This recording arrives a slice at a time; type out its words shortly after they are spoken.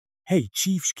Hey,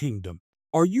 Chiefs Kingdom,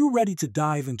 are you ready to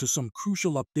dive into some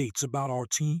crucial updates about our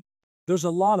team? There's a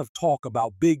lot of talk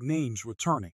about big names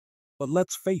returning, but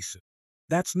let's face it,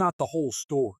 that's not the whole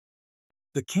story.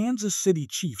 The Kansas City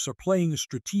Chiefs are playing a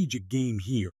strategic game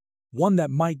here, one that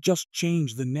might just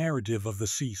change the narrative of the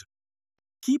season.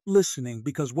 Keep listening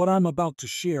because what I'm about to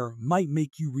share might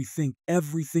make you rethink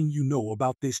everything you know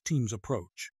about this team's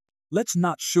approach. Let's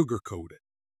not sugarcoat it.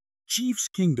 Chiefs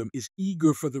Kingdom is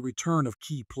eager for the return of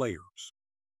key players.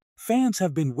 Fans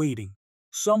have been waiting,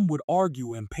 some would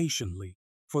argue impatiently,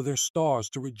 for their stars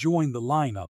to rejoin the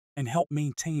lineup and help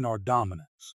maintain our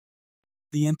dominance.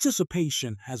 The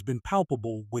anticipation has been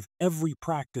palpable with every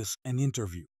practice and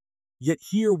interview. Yet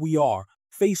here we are,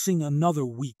 facing another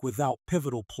week without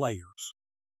pivotal players.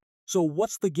 So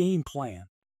what's the game plan?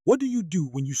 What do you do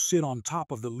when you sit on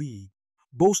top of the league,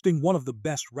 boasting one of the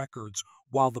best records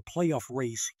while the playoff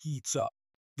race heats up?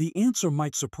 The answer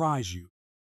might surprise you.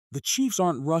 The Chiefs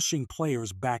aren't rushing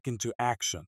players back into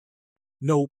action.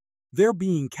 Nope, they're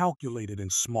being calculated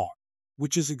and smart,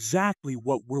 which is exactly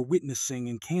what we're witnessing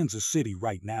in Kansas City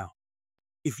right now.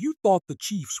 If you thought the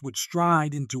Chiefs would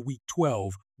stride into Week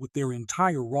 12 with their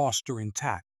entire roster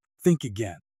intact, think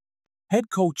again. Head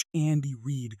coach Andy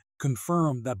Reid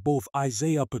confirmed that both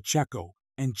Isaiah Pacheco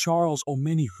and Charles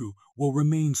Omenihu will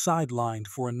remain sidelined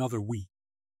for another week.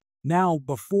 Now,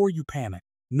 before you panic,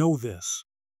 know this.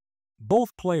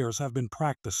 Both players have been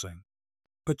practicing.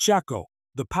 Pacheco,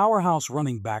 the powerhouse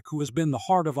running back who has been the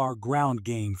heart of our ground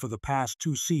game for the past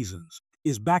 2 seasons,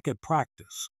 is back at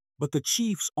practice, but the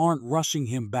Chiefs aren't rushing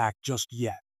him back just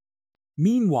yet.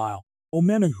 Meanwhile,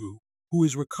 Omenihu, who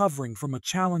is recovering from a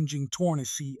challenging torn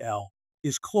ACL,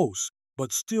 is close,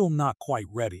 but still not quite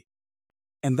ready.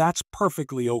 And that's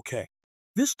perfectly okay.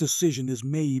 This decision is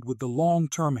made with the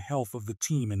long-term health of the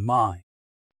team in mind.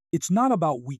 It's not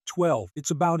about Week 12,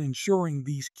 it's about ensuring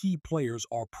these key players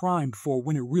are primed for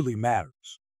when it really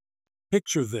matters.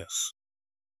 Picture this.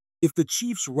 If the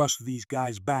Chiefs rushed these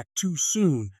guys back too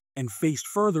soon and faced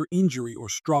further injury or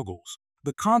struggles,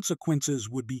 the consequences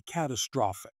would be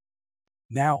catastrophic.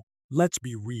 Now, let's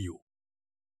be real.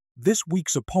 This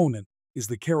week's opponent is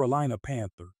the Carolina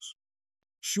Panthers.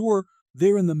 Sure,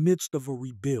 they're in the midst of a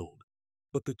rebuild,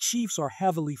 but the Chiefs are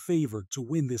heavily favored to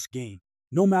win this game,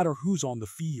 no matter who's on the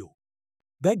field.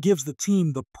 That gives the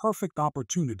team the perfect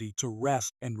opportunity to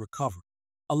rest and recover,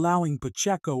 allowing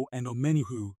Pacheco and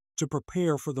Omenihu to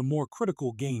prepare for the more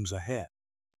critical games ahead.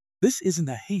 This isn't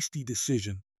a hasty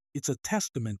decision, it's a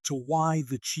testament to why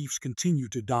the Chiefs continue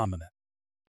to dominate.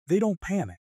 They don't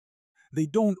panic, they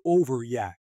don't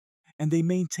overreact, and they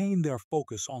maintain their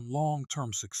focus on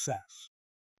long-term success.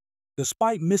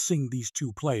 Despite missing these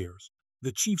two players,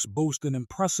 the Chiefs boast an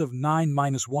impressive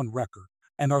 9-1 record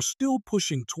and are still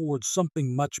pushing towards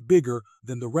something much bigger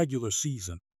than the regular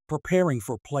season, preparing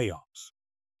for playoffs.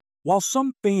 While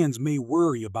some fans may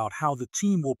worry about how the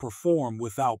team will perform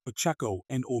without Pacheco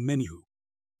and Omenihu,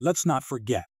 let's not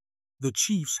forget, the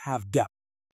Chiefs have depth.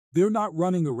 They're not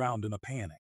running around in a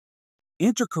panic.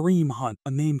 Enter Kareem Hunt,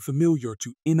 a name familiar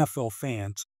to NFL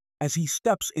fans, as he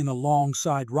steps in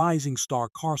alongside rising star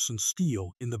Carson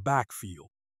Steele in the backfield.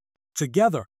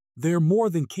 Together, they're more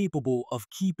than capable of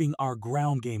keeping our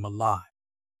ground game alive.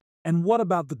 And what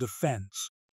about the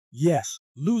defense? Yes,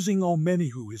 losing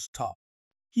Omenihu is tough.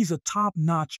 He's a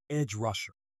top-notch edge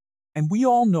rusher, and we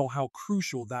all know how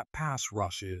crucial that pass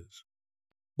rush is.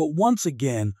 But once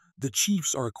again, the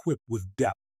Chiefs are equipped with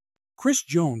depth. Chris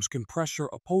Jones can pressure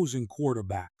opposing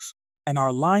quarterbacks, and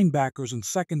our linebackers and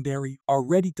secondary are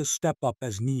ready to step up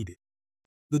as needed.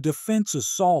 The defense is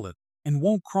solid and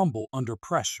won't crumble under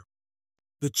pressure.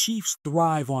 The Chiefs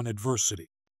thrive on adversity.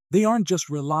 They aren't just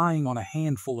relying on a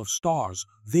handful of stars,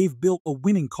 they've built a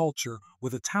winning culture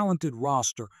with a talented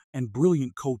roster and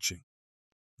brilliant coaching.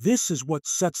 This is what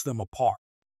sets them apart.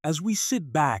 As we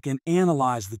sit back and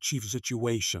analyze the Chiefs'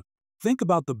 situation, think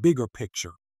about the bigger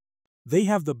picture. They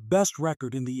have the best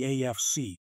record in the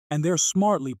AFC, and they're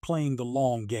smartly playing the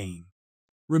long game.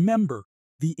 Remember,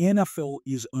 the NFL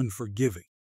is unforgiving.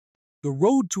 The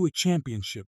road to a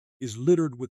championship is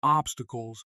littered with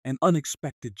obstacles and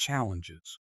unexpected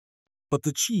challenges. But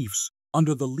the Chiefs,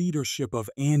 under the leadership of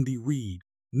Andy Reid,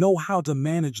 know how to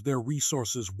manage their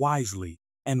resources wisely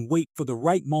and wait for the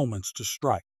right moments to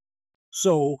strike.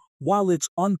 So, while it's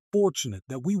unfortunate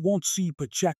that we won't see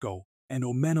Pacheco and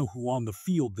Omenihu on the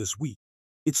field this week,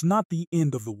 it's not the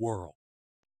end of the world.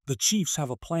 The Chiefs have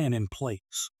a plan in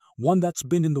place, one that's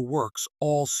been in the works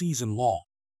all season long.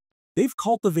 They've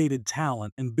cultivated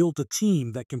talent and built a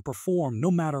team that can perform no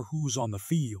matter who's on the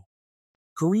field.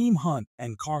 Kareem Hunt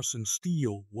and Carson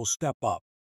Steele will step up,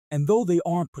 and though they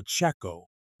aren't Pacheco,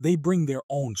 they bring their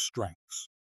own strengths.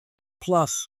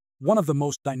 Plus, one of the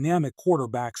most dynamic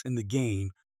quarterbacks in the game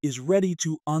is ready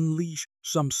to unleash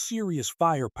some serious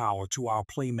firepower to our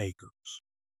playmakers.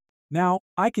 Now,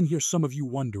 I can hear some of you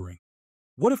wondering,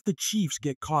 what if the Chiefs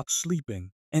get caught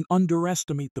sleeping and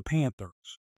underestimate the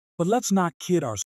Panthers? But let's not kid ourselves.